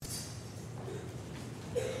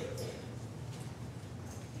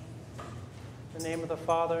In the name of the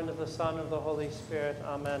Father, and of the Son, and of the Holy Spirit.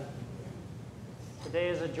 Amen. Today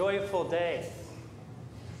is a joyful day.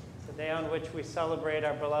 It's a day on which we celebrate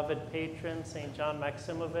our beloved patron, St. John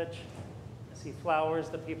Maximovich. I see flowers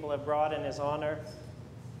that people have brought in his honor.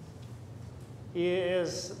 He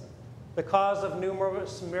is the cause of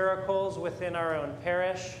numerous miracles within our own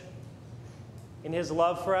parish. In his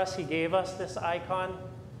love for us, he gave us this icon.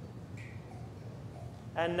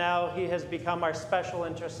 And now he has become our special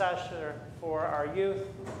intercessor for our youth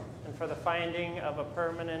and for the finding of a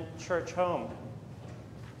permanent church home.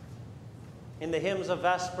 In the hymns of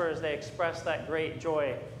Vespers, they express that great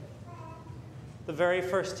joy. The very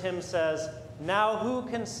first hymn says, "Now who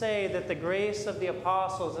can say that the grace of the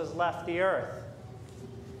apostles has left the earth?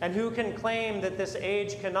 And who can claim that this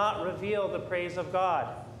age cannot reveal the praise of God?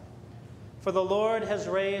 For the Lord has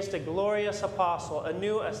raised a glorious apostle, a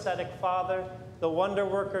new ascetic father, the wonder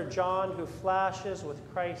worker John, who flashes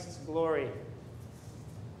with Christ's glory."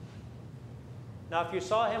 Now, if you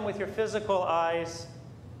saw him with your physical eyes,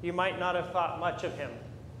 you might not have thought much of him.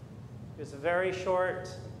 He was very short,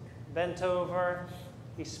 bent over.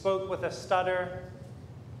 He spoke with a stutter.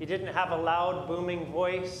 He didn't have a loud, booming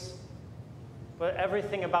voice, but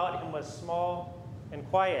everything about him was small and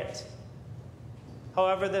quiet.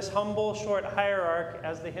 However, this humble, short hierarch,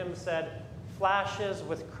 as the hymn said, flashes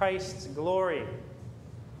with Christ's glory.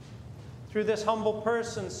 Through this humble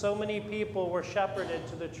person, so many people were shepherded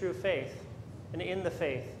to the true faith and in the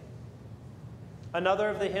faith. Another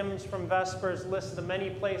of the hymns from Vespers lists the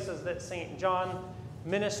many places that St. John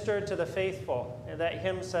ministered to the faithful. And that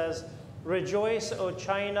hymn says, "Rejoice, O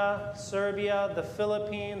China, Serbia, the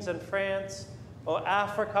Philippines, and France, O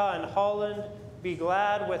Africa and Holland, be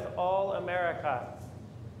glad with all America."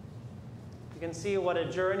 You can see what a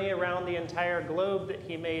journey around the entire globe that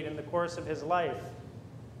he made in the course of his life.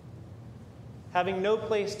 Having no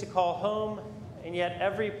place to call home, and yet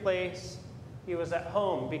every place he was at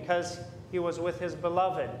home because he was with his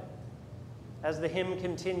beloved. As the hymn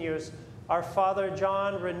continues, "Our Father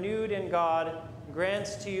John, renewed in God,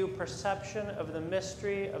 grants to you perception of the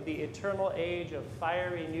mystery of the eternal age of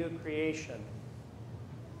fiery new creation."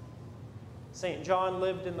 St. John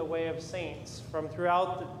lived in the way of saints from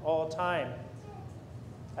throughout all time.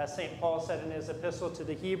 As St. Paul said in his epistle to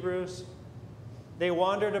the Hebrews, "They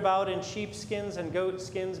wandered about in sheepskins and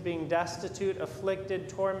goatskins, being destitute, afflicted,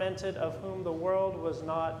 tormented, of whom the world was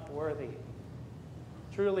not worthy."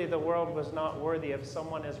 Truly, the world was not worthy of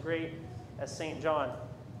someone as great as St. John.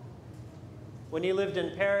 When he lived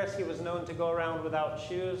in Paris, he was known to go around without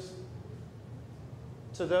shoes.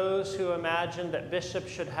 To those who imagined that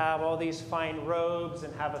bishops should have all these fine robes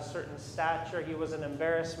and have a certain stature, he was an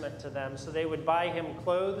embarrassment to them. So they would buy him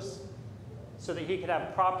clothes so that he could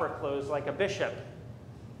have proper clothes like a bishop.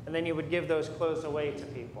 And then he would give those clothes away to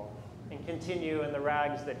people and continue in the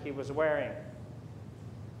rags that he was wearing.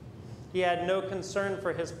 He had no concern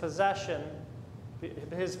for his possessions,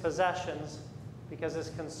 because his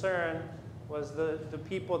concern was the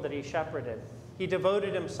people that he shepherded. He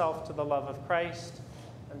devoted himself to the love of Christ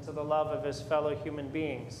and to the love of his fellow human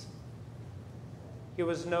beings. He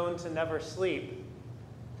was known to never sleep.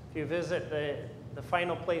 If you visit the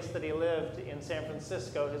final place that he lived in San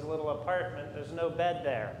Francisco, his little apartment, there's no bed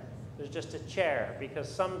there. There's just a chair, because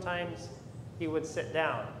sometimes he would sit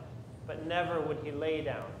down, but never would he lay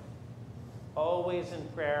down. Always in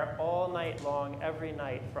prayer, all night long, every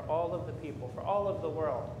night, for all of the people, for all of the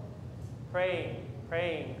world. Praying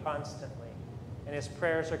constantly. And his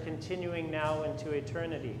prayers are continuing now into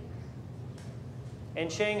eternity. In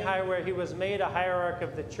Shanghai, where he was made a hierarch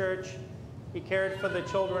of the church, he cared for the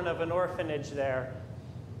children of an orphanage there,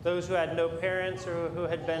 those who had no parents or who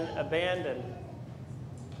had been abandoned.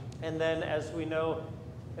 And then, as we know,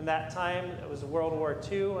 in that time, it was World War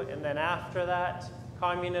II, and then after that,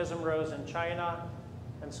 communism rose in China.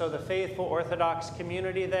 And so the faithful Orthodox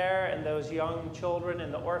community there and those young children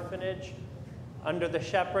in the orphanage, under the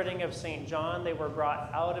shepherding of St. John, they were brought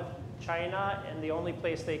out of China, and the only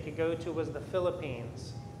place they could go to was the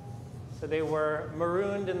Philippines. So they were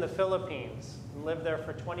marooned in the Philippines and lived there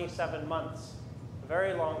for 27 months, a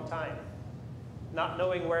very long time, not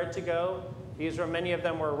knowing where to go. Many of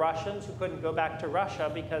them were Russians who couldn't go back to Russia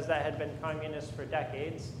because that had been communist for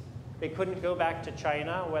decades. They couldn't go back to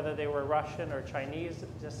China, whether they were Russian or Chinese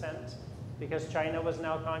descent, because China was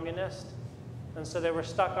now communist. And so they were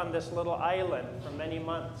stuck on this little island for many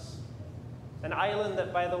months. An island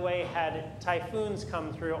that, by the way, had typhoons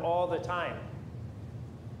come through all the time.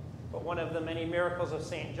 But one of the many miracles of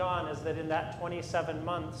St. John is that in that 27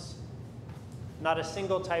 months, not a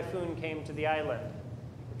single typhoon came to the island,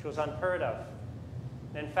 which was unheard of.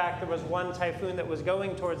 And in fact, there was one typhoon that was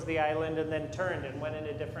going towards the island and then turned and went in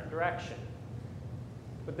a different direction.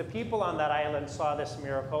 But the people on that island saw this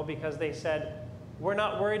miracle because they said, "We're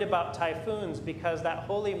not worried about typhoons because that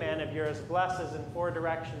holy man of yours blesses in 4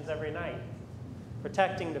 directions every night,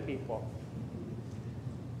 protecting the people."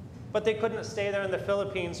 But they couldn't stay there in the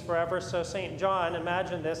Philippines forever, so St. John,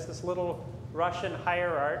 imagine this little Russian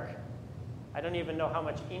hierarch, I don't even know how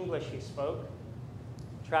much English he spoke,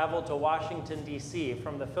 traveled to Washington, D.C.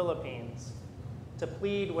 from the Philippines to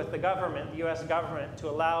plead with the government, the U.S. government, to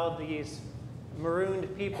allow these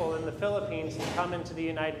marooned people in the Philippines to come into the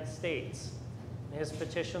United States. And his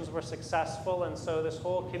petitions were successful, and so this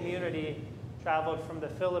whole community traveled from the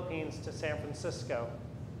Philippines to San Francisco,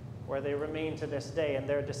 where they remain to this day, and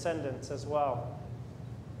their descendants as well.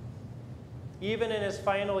 Even in his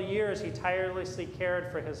final years, he tirelessly cared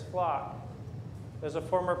for his flock. There's a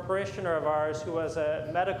former parishioner of ours who was a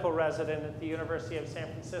medical resident at the University of San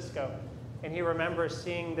Francisco, and he remembers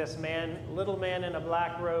seeing this man, little man in a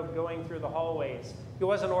black robe, going through the hallways. He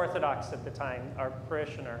wasn't Orthodox at the time, our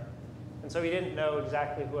parishioner, and so he didn't know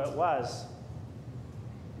exactly who it was.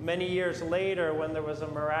 Many years later, when there was a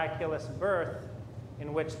miraculous birth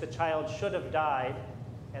in which the child should have died,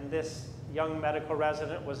 and this young medical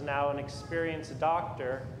resident was now an experienced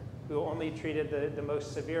doctor who only treated the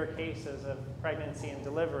most severe cases of pregnancy and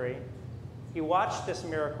delivery, he watched this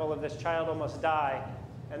miracle of this child almost die,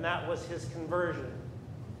 and that was his conversion.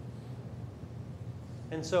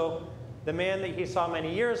 And so the man that he saw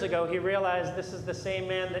many years ago, he realized this is the same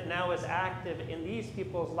man that now is active in these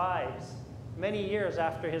people's lives many years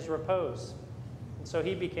after his repose. And so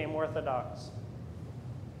he became Orthodox.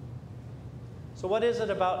 So what is it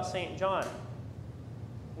about St. John?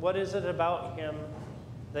 What is it about him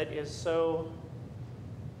that is so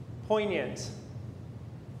poignant?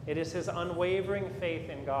 It is his unwavering faith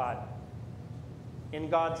in God, in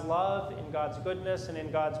God's love, in God's goodness, and in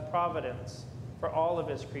God's providence for all of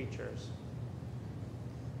his creatures.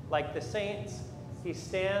 Like the saints, he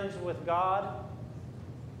stands with God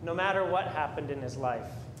no matter what happened in his life.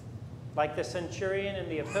 Like the centurion in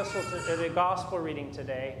the epistle to the gospel reading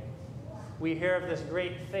today, we hear of this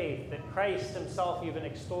great faith, that Christ himself even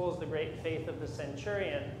extols the great faith of the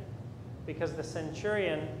centurion, because the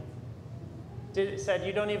centurion said,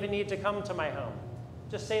 "You don't even need to come to my home.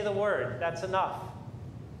 Just say the word, that's enough."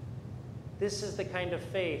 This is the kind of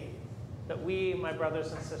faith that we, my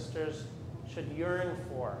brothers and sisters, should yearn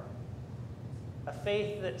for. A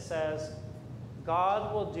faith that says,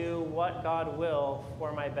 God will do what God will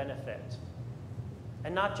for my benefit.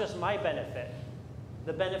 And not just my benefit,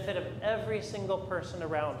 the benefit of every single person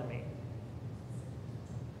around me.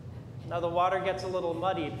 Now the water gets a little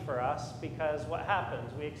muddied for us because what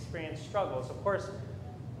happens? We experience struggles. Of course,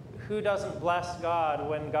 who doesn't bless God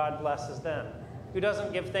when God blesses them? Who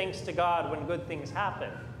doesn't give thanks to God when good things happen?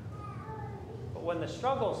 But when the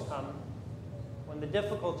struggles come, when the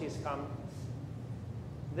difficulties come,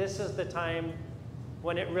 this is the time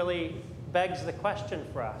when it really begs the question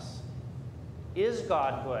for us. Is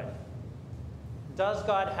God good? Does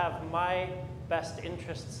God have my best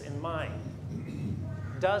interests in mind?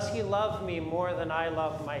 Does he love me more than I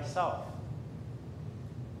love myself?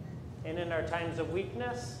 And in our times of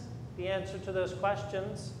weakness, the answer to those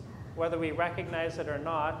questions, whether we recognize it or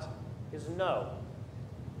not, is no.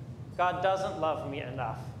 God doesn't love me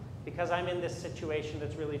enough because I'm in this situation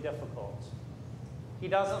that's really difficult. He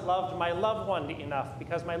doesn't love my loved one enough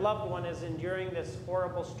because my loved one is enduring this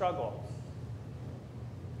horrible struggle.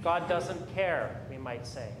 God doesn't care, we might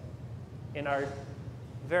say, in our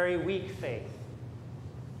very weak faith.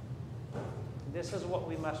 This is what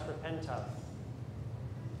we must repent of.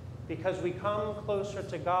 Because we come closer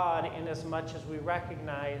to God inasmuch as we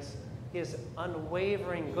recognize his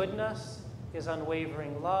unwavering goodness, his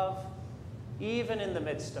unwavering love, even in the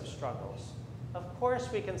midst of struggles. Of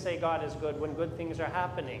course we can say God is good when good things are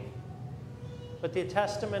happening. But the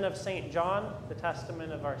testament of St. John, the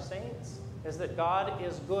testament of our saints, is that God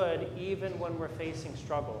is good even when we're facing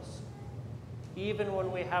struggles, even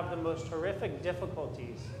when we have the most horrific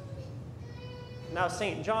difficulties. Now,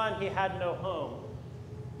 St. John, he had no home,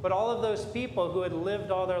 but all of those people who had lived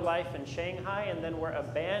all their life in Shanghai and then were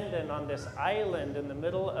abandoned on this island in the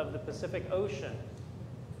middle of the Pacific Ocean,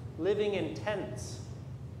 living in tents,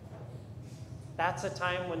 that's a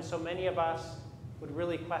time when so many of us would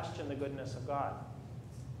really question the goodness of God.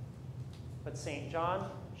 But St. John,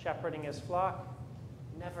 shepherding his flock,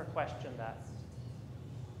 never questioned that.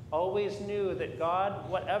 Always knew that God,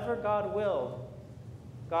 whatever God willed,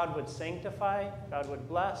 God would sanctify, God would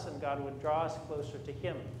bless, and God would draw us closer to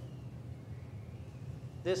him.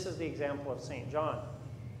 This is the example of St. John.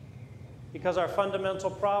 because our fundamental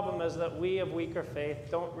problem is that we of weaker faith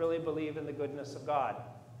don't really believe in the goodness of God.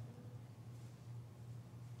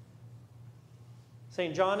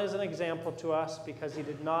 St. John is an example to us because he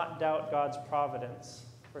did not doubt God's providence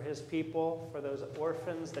for his people, for those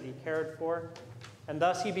orphans that he cared for, and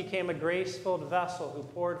thus he became a grace-filled vessel who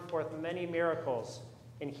poured forth many miracles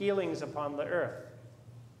and healings upon the earth.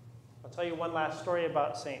 I'll tell you one last story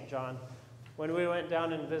about St. John. When we went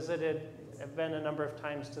down and visited, I've been a number of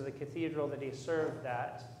times to the cathedral that he served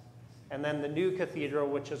at, and then the new cathedral,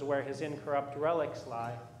 which is where his incorrupt relics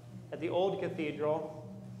lie. At the old cathedral,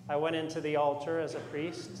 I went into the altar as a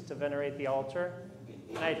priest to venerate the altar,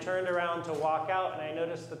 and I turned around to walk out, and I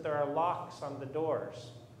noticed that there are locks on the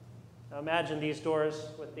doors. Now imagine these doors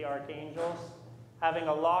with the archangels having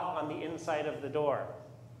a lock on the inside of the door.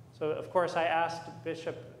 So, of course, I asked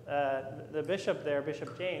the bishop there,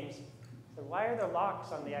 Bishop James, I said, why are there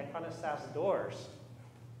locks on the iconostas doors?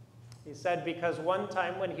 He said, because one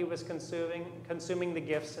time when he was consuming the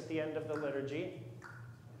gifts at the end of the liturgy,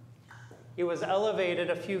 he was elevated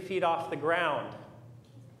a few feet off the ground,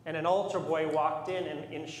 and an altar boy walked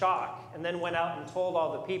in shock, and then went out and told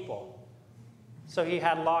all the people. So he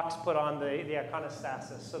had locks put on the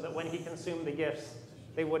iconostasis so that when he consumed the gifts,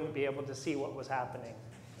 they wouldn't be able to see what was happening.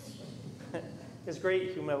 His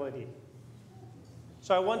great humility.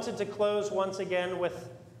 So I wanted to close once again with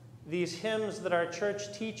these hymns that our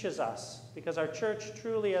church teaches us, because our church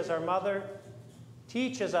truly, as our mother,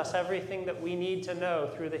 teaches us everything that we need to know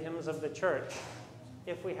through the hymns of the church,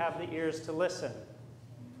 if we have the ears to listen.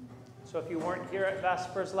 So if you weren't here at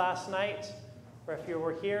Vespers last night, or if you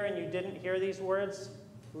were here and you didn't hear these words,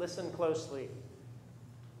 listen closely.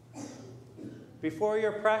 Before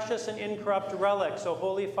your precious and incorrupt relics, O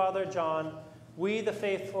Holy Father John, we the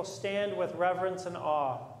faithful stand with reverence and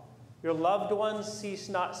awe. Your loved ones cease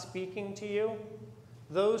not speaking to you.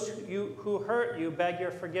 Those who hurt you beg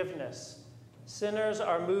your forgiveness. Sinners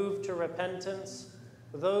are moved to repentance.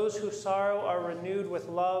 Those who sorrow are renewed with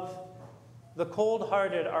love. The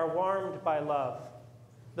cold-hearted are warmed by love.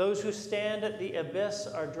 Those who stand at the abyss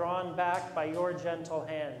are drawn back by your gentle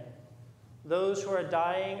hand. Those who are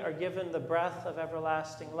dying are given the breath of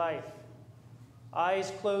everlasting life.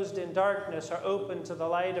 Eyes closed in darkness are opened to the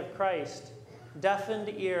light of Christ. Deafened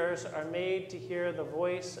ears are made to hear the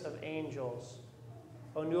voice of angels.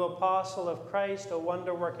 O new apostle of Christ, O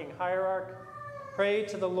wonder-working hierarch, pray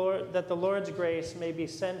to the Lord that the Lord's grace may be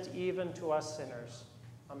sent even to us sinners.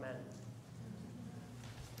 Amen.